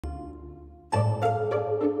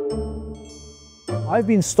I've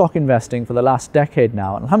been stock investing for the last decade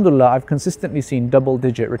now, and alhamdulillah, I've consistently seen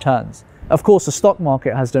double-digit returns. Of course, the stock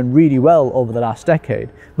market has done really well over the last decade,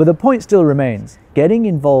 but the point still remains. Getting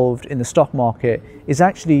involved in the stock market is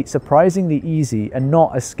actually surprisingly easy and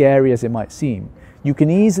not as scary as it might seem. You can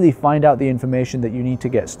easily find out the information that you need to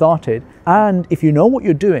get started, and if you know what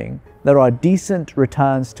you're doing, there are decent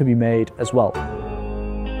returns to be made as well.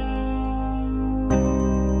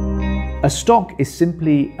 A stock is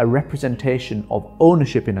simply a representation of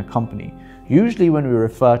ownership in a company. Usually when we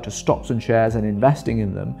refer to stocks and shares and investing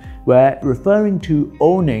in them, we're referring to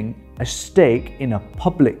owning a stake in a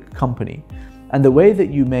public company. And the way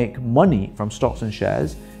that you make money from stocks and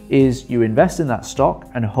shares is you invest in that stock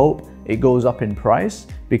and hope it goes up in price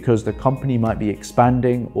because the company might be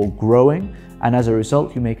expanding or growing, and as a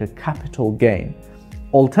result you make a capital gain.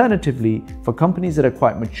 Alternatively, for companies that are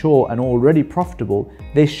quite mature and already profitable,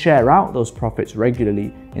 they share out those profits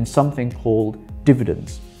regularly in something called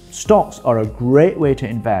dividends. Stocks are a great way to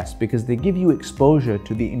invest because they give you exposure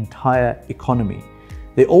to the entire economy.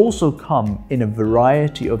 They also come in a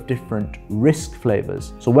variety of different risk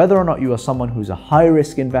flavors. So whether or not you are someone who's a high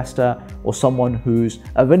risk investor or someone who's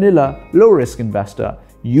a vanilla low risk investor,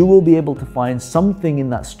 you will be able to find something in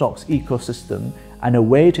that stock's ecosystem and a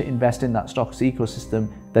way to invest in that stock's ecosystem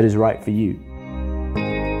that is right for you.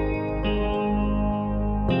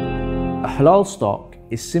 A halal stock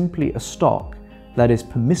is simply a stock that is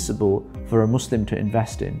permissible for a Muslim to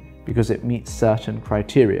invest in because it meets certain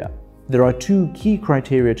criteria. There are two key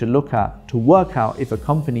criteria to look at to work out if a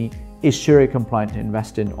company is Sharia compliant to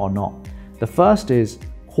invest in or not. The first is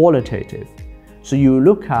qualitative. So you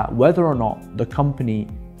look at whether or not the company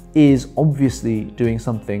is obviously doing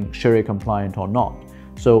something Sharia compliant or not.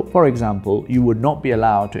 So for example, you would not be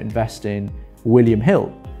allowed to invest in William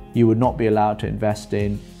Hill. You would not be allowed to invest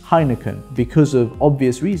in Heineken because of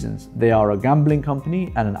obvious reasons. They are a gambling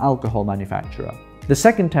company and an alcohol manufacturer. The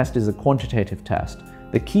second test is a quantitative test.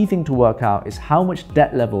 The key thing to work out is how much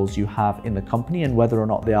debt levels you have in the company and whether or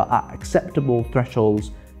not they are at acceptable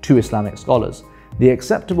thresholds to Islamic scholars. The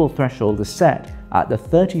acceptable threshold is set at the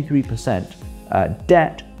 33%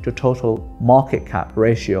 debt to total market cap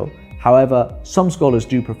ratio. However, some scholars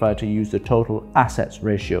do prefer to use the total assets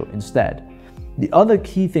ratio instead. The other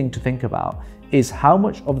key thing to think about is how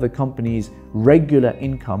much of the company's regular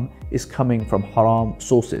income is coming from haram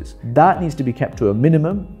sources. That needs to be kept to a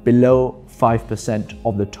minimum below 5%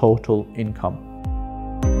 of the total income.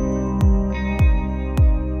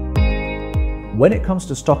 When it comes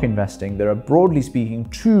to stock investing, there are broadly speaking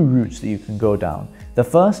two routes that you can go down. The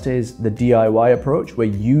first is the DIY approach, where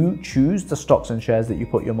you choose the stocks and shares that you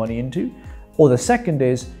put your money into. Or the second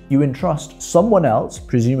is you entrust someone else,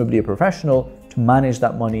 presumably a professional, to manage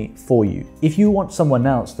that money for you. If you want someone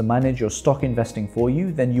else to manage your stock investing for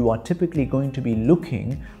you, then you are typically going to be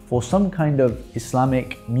looking for some kind of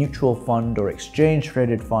Islamic mutual fund or exchange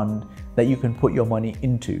traded fund that you can put your money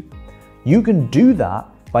into. You can do that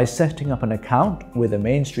by setting up an account with a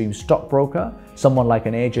mainstream stockbroker, someone like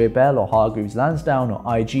an AJ Bell or Hargreaves Lansdown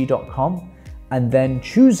or IG.com, and then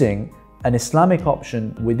choosing an Islamic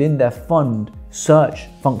option within their fund search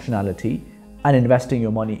functionality and investing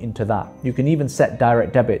your money into that. You can even set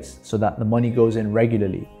direct debits so that the money goes in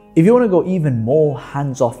regularly. If you want to go even more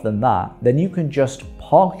hands-off than that, then you can just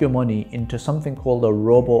park your money into something called a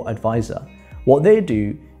robo-advisor. What they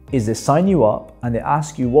do is they sign you up and they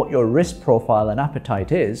ask you what your risk profile and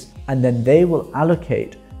appetite is, and then they will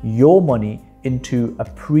allocate your money into a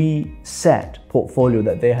preset portfolio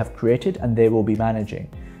that they have created and they will be managing.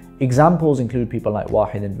 Examples include people like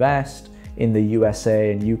Wahid Invest in the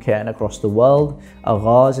USA and UK and across the world,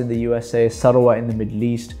 Aghaz in the USA, Sarwa in the Middle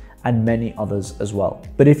East, and many others as well.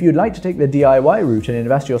 But if you'd like to take the DIY route and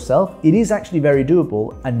invest yourself, it is actually very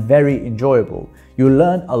doable and very enjoyable. You'll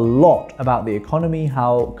learn a lot about the economy,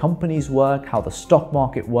 how companies work, how the stock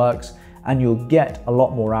market works, and you'll get a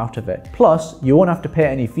lot more out of it. Plus, you won't have to pay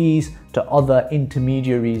any fees to other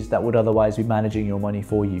intermediaries that would otherwise be managing your money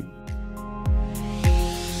for you.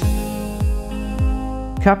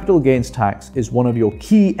 Capital gains tax is one of your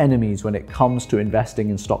key enemies when it comes to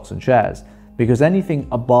investing in stocks and shares, because anything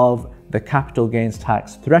above the capital gains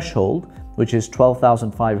tax threshold, which is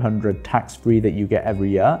 $12,500 tax-free that you get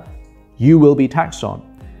every year, you will be taxed on.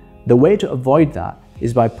 The way to avoid that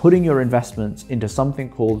is by putting your investments into something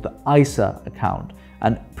called the ISA account,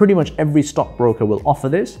 and pretty much every stockbroker will offer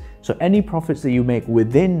this, so any profits that you make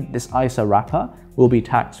within this ISA wrapper will be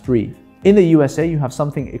tax-free. In the USA, you have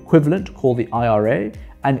something equivalent called the IRA,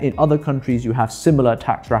 and in other countries you have similar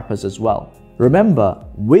tax wrappers as well. Remember,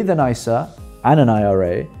 with an ISA and an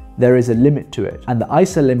IRA, there is a limit to it, and the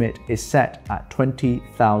ISA limit is set at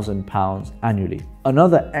 £20,000 annually.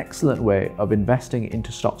 Another excellent way of investing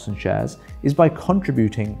into stocks and shares is by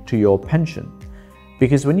contributing to your pension.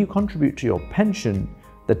 Because when you contribute to your pension,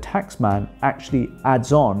 the taxman actually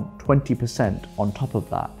adds on 20% on top of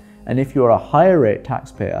that. And if you're a higher rate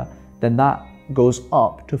taxpayer, then that goes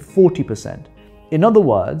up to 40%. In other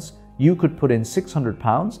words, you could put in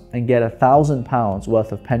 £600 and get £1,000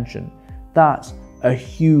 worth of pension. That's a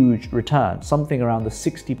huge return, something around the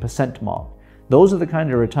 60% mark. Those are the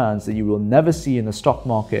kind of returns that you will never see in the stock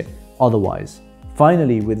market otherwise.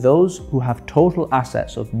 Finally, with those who have total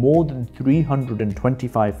assets of more than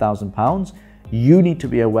 £325,000, you need to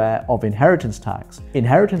be aware of inheritance tax.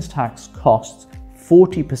 Inheritance tax costs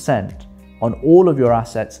 40% on all of your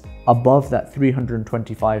assets above that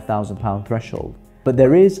 £325,000 threshold. But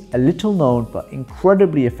there is a little known but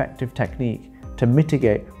incredibly effective technique to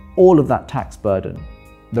mitigate all of that tax burden.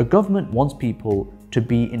 The government wants people to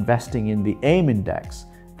be investing in the AIM index.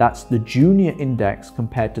 That's the junior index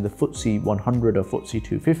compared to the FTSE 100 or FTSE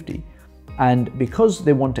 250. And because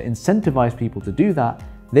they want to incentivize people to do that,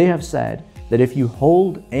 they have said that if you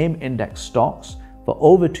hold AIM index stocks for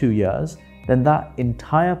over 2 years, then that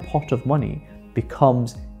entire pot of money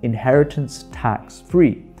becomes inheritance tax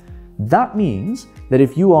free. That means that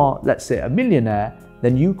if you are, let's say, a millionaire,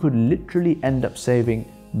 then you could literally end up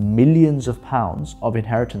saving millions of pounds of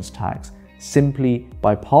inheritance tax simply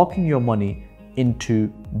by parking your money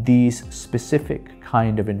into these specific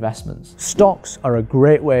kind of investments. Stocks are a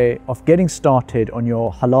great way of getting started on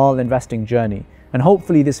your halal investing journey, and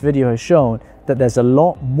hopefully this video has shown that there's a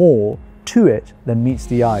lot more to it than meets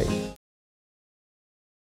the eye.